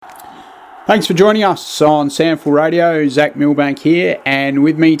Thanks for joining us on SANFL Radio. Zach Milbank here, and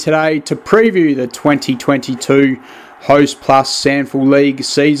with me today to preview the 2022 Host Plus SANFL League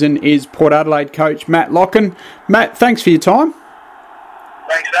season is Port Adelaide coach Matt Locken. Matt, thanks for your time.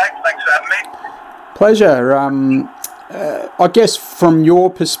 Thanks, Zach. Thanks for having me. Pleasure. I guess from your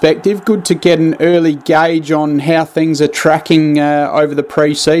perspective, good to get an early gauge on how things are tracking over the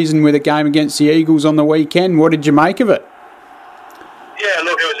pre-season with a game against the Eagles on the weekend. What did you make of it? Yeah,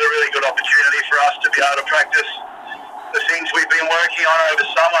 look, it was a really good opportunity for us to be able to practice the things we've been working on over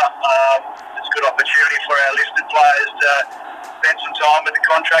summer. It's a good opportunity for our listed players to spend some time with the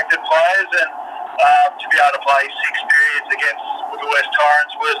contracted players, and to be able to play 6 periods against the West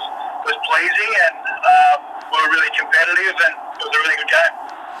Torrens was pleasing, and we were really competitive, and it was a really good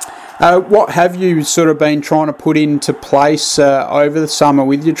game. What have you sort of been trying to put into place over the summer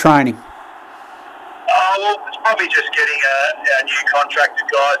with your training? Well, it's probably just getting our new contracted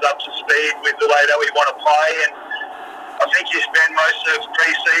guys up to speed with the way that we want to play, and I think you spend most of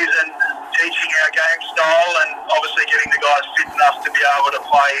pre-season teaching our game style and obviously getting the guys fit enough to be able to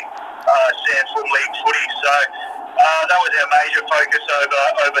play SANFL League footy. So that was our major focus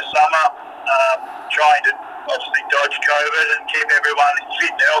over summer. Trying to obviously dodge COVID and keep everyone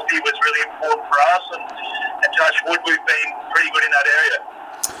fit and healthy was really important for us, and touch wood, we've been pretty good in that area.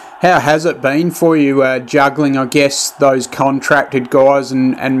 How has it been for you juggling, I guess, those contracted guys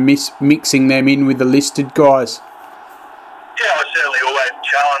and mixing them in with the listed guys? Yeah, I certainly always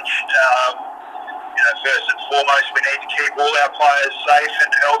challenged. First and foremost, we need to keep all our players safe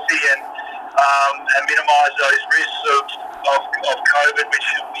and healthy, and minimise those risks of COVID, which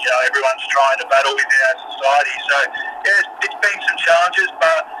everyone's trying to battle within our society. So yeah, it's been some challenges,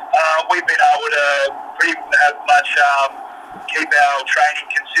 but we've been able to keep our training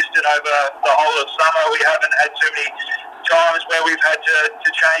consistent over the whole of summer. We haven't had too many times where we've had to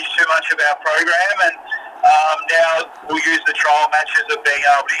change too much of our program, and now we'll use the trial matches of being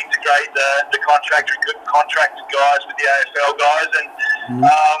able to integrate the contracted guys with the AFL guys, and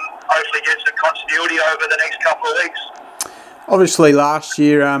hopefully get some continuity over the next couple of weeks. Obviously, last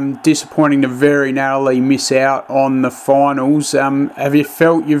year, disappointing to very narrowly miss out on the finals. Have you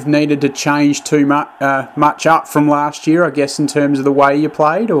felt you've needed to change too much up from last year, I guess, in terms of the way you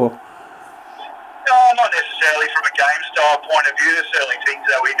played, or? No, not necessarily from a game style point of view. There's certainly things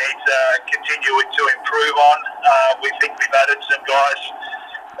that we need to continue to improve on. We think we've added some guys,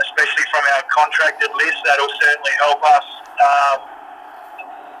 especially from our contracted list, that'll certainly help us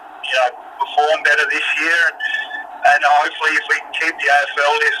perform better this year. And hopefully, if we can keep the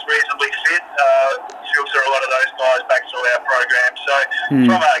AFL list reasonably fit, filter a lot of those guys back to our program. So,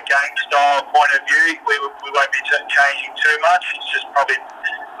 from a game style point of view, we won't be changing too much. It's just probably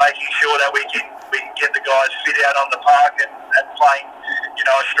making sure that we can get the guys fit out on the park and playing,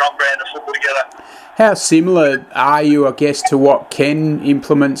 a strong brand of football together. How similar are you, I guess, to what Ken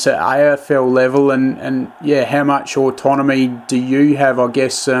implements at AFL level, and how much autonomy do you have? I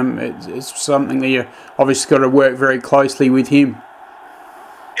guess it's something that you obviously got to work very closely with him.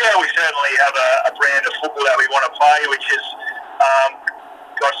 Yeah, we certainly have a brand of football that we want to play, which has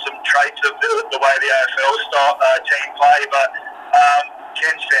got some traits of the way the AFL team play, but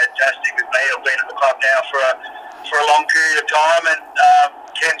Ken's fantastic with me. I've been at the club now for a long period of time, and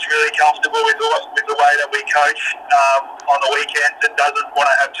Ken's really comfortable with the way that we coach on the weekends, and doesn't want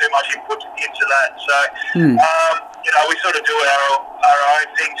to have too much input into that. So, we sort of do our own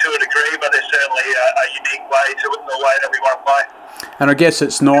thing to a degree, but there's certainly a unique way to the way that we want to play. And I guess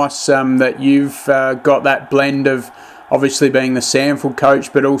it's nice that you've got that blend of obviously being the SANFL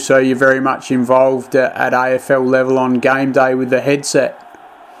coach, but also you're very much involved at AFL level on game day with the headset.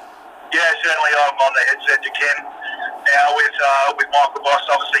 Yeah, certainly I'm on the headset to Ken now with Michael Boss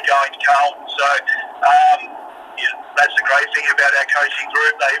obviously going to Carlton. So that's the great thing about our coaching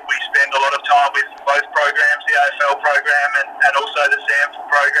group. We spend a lot of time with both programs, the AFL program and also the SANFL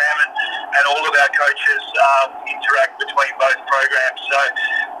program, and all of our coaches interact between both programs. So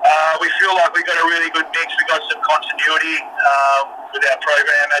we feel like we've got a really good mix. We've got some continuity with our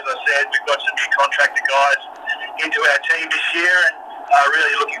program. As I said, we've got some new contracted guys into our team this year, and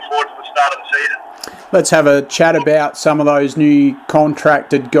really looking forward to the start of the season. Let's have a chat about some of those new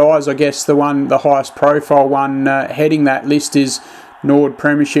contracted guys. I guess the highest profile one heading that list is Nord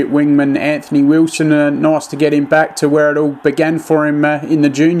Premiership wingman Anthony Wilson. Nice to get him back to where it all began for him in the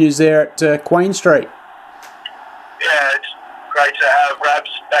juniors there at Queen Street. Yeah, it's great to have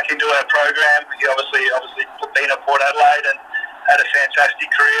Rabs back into our program. He obviously been at Port Adelaide and had a fantastic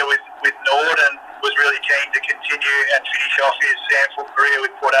career with Nord, and was really keen to continue and finish off his SANFL career with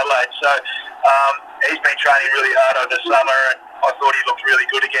Port Adelaide. So he's been training really hard over the summer, and I thought he looked really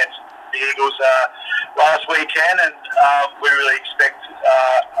good against the Eagles last weekend, and we really expect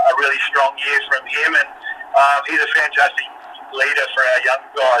a really strong year from him. And he's a fantastic leader for our young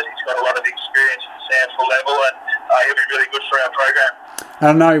guys. He's got a lot of experience at the SANFL level, and he'll be really good for our program.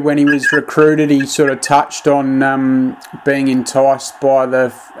 I know when he was recruited, he sort of touched on being enticed by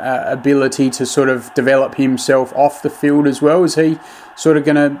the ability to sort of develop himself off the field as well. Is he sort of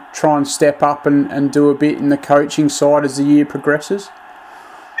going to try and step up and do a bit in the coaching side as the year progresses?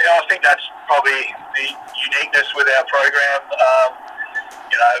 Yeah, I think that's probably the uniqueness with our program.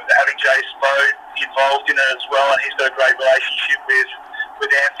 Having Jace Bowe involved in it as well, and he's got a great relationship with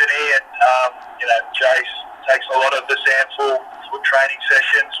Anthony, and Jace takes a lot of the SANFL training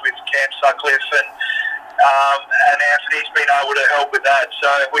sessions with Cam Sutcliffe, and Anthony's been able to help with that. So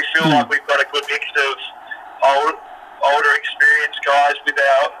we feel like we've got a good mix of older experienced guys with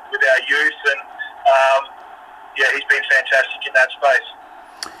our youth, and he's been fantastic in that space.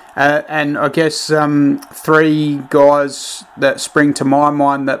 And I guess three guys that spring to my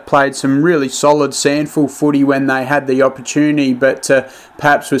mind that played some really solid SANFL footy when they had the opportunity, but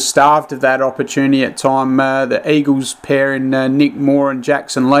perhaps was starved of that opportunity at time. The Eagles pair in Nick Moore and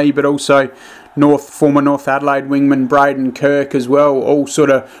Jackson Lee, but also former North Adelaide wingman Braden Kirk as well, all sort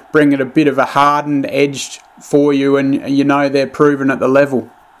of bringing a bit of a hardened edge for you, and they're proven at the level.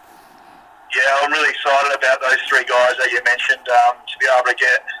 Yeah, I'm really excited about those three guys that you mentioned. To be able to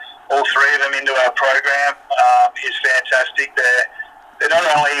get all three of them into our program is fantastic. They're not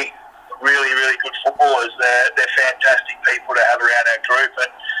only really, really good footballers, they're fantastic people to have around our group.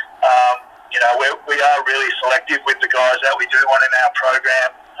 And, we are really selective with the guys that we do want in our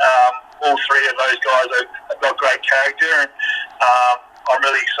program. All three of those guys have got great character, and I'm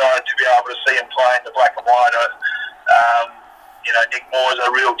really excited to be able to see them play in the black and white. Nick Moore's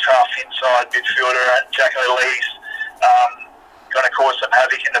a real tough inside midfielder, and Jacko Lee's going to cause some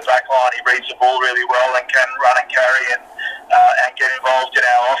havoc in the back line. He reads the ball really well and can run and carry and get involved in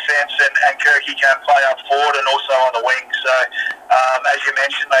our offence. And Kirky can play up forward and also on the wing. So, as you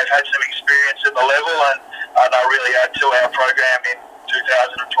mentioned, they've had some experience at the level, and they'll really add to our program in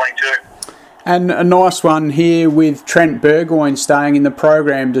 2022. And a nice one here with Trent Burgoyne staying in the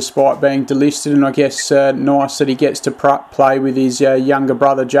program despite being delisted, and I guess nice that he gets to play with his younger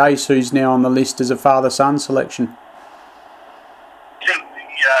brother Jace, who's now on the list as a father-son selection. I think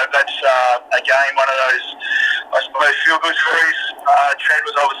that's again one of those, I suppose, feel-good stories. Trent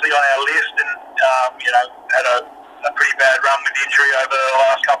was obviously on our list, and had a pretty bad run with injury over the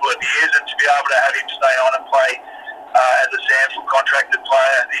last couple of years, and to be able to have him stay on and play as a SANFL contracted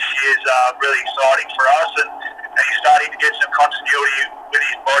player this year is really exciting for us, and he's starting to get some continuity with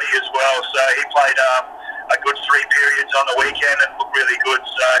his body as well. So he played a good 3 periods on the weekend and looked really good.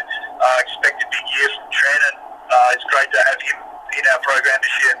 So I expect a big year from Trent, and it's great to have him in our program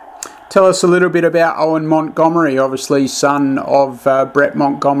this year. Tell us a little bit about Owen Montgomery, obviously son of Brett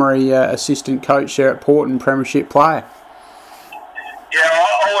Montgomery, assistant coach there at Port and premiership player. Yeah,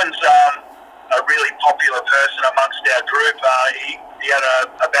 Owen's a really popular person amongst our group. He had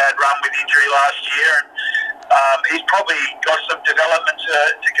a bad run with injury last year, and he's probably got some development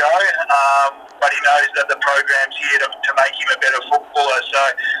to go, but he knows that the program's here to make him a better footballer. So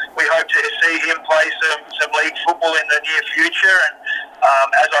we hope to see him play some league football in the near future. And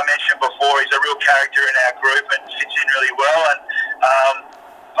as I mentioned before, he's a real character in our group and fits in really well. And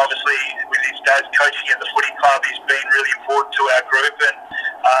obviously, with his dad coaching at the footy club, he's been really important to our group, and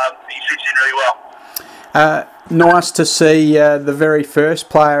he fits in really well. Nice to see the very first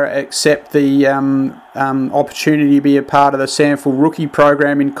player accept the opportunity to be a part of the SANFL rookie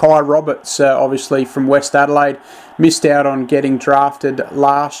program in Kai Roberts, obviously from West Adelaide. Missed out on getting drafted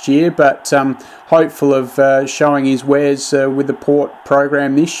last year, but hopeful of showing his wares with the Port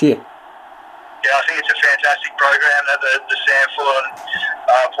program this year. Yeah, I think it's a fantastic program that the SANFL and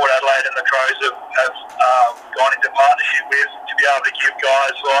Port Adelaide and the Crows have gone into partnership with, to be able to give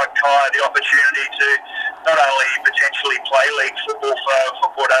guys like Kai the opportunity to not only potentially play league football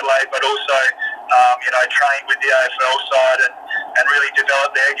for Port Adelaide, but also train with the AFL side and really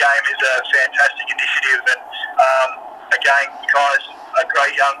develop their game is a fantastic initiative. And again, Kai's a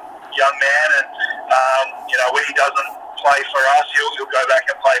great young man, and when he doesn't play for us, he'll go back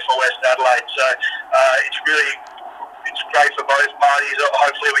and play for West Adelaide. So it's great for both parties.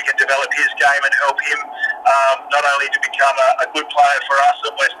 Hopefully we can develop his game and help him not only to become a good player for us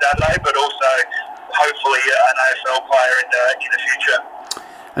at West Adelaide, but also hopefully an AFL player in the future.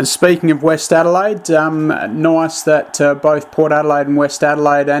 And speaking of West Adelaide, nice that both Port Adelaide and West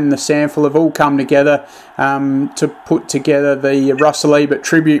Adelaide and the SANFL have all come together to put together the Russell Ebert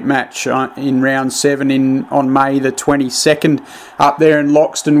tribute match in round 7 on May the 22nd up there in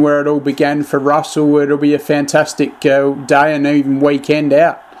Loxton, where it all began for Russell. It'll be a fantastic day and even weekend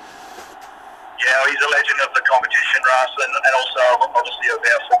out. Yeah, he's a legend of the competition, Russ, and also obviously of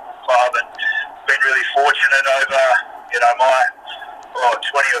our football club, and been really fortunate over my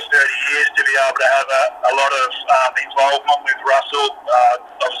 20 or 30 years to be able to have a lot of involvement with Russell.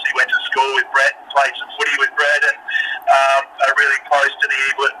 Obviously went to school with Brett, played some footy with Brett, and are really close to the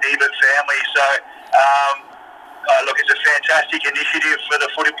Ebert family. So look, it's a fantastic initiative for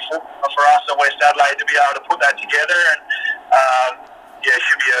us in West Adelaide to be able to put that together, and it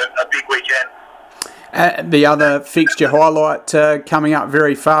should be a big weekend. The other fixture highlight coming up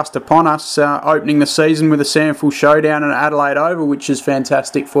very fast upon us, opening the season with a SANFL showdown at Adelaide Oval, which is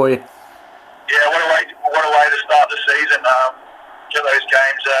fantastic for you. Yeah, what a way to start the season. Those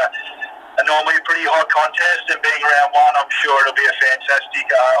games are normally a pretty hot contest, and being round 1, I'm sure it'll be a fantastic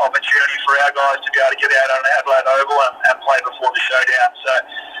opportunity for our guys to be able to get out on Adelaide Oval and play before the showdown. So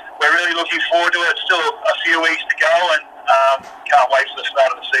we're really looking forward to it. Still a few weeks to go, and can't wait for the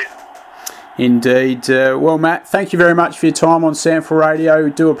start of the season. Indeed. Well, Matt, thank you very much for your time on SANFL Radio.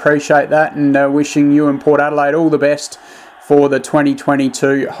 We do appreciate that, and wishing you and Port Adelaide all the best for the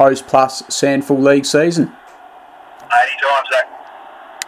 2022 Host Plus SANFL League season. Anytime, Zach.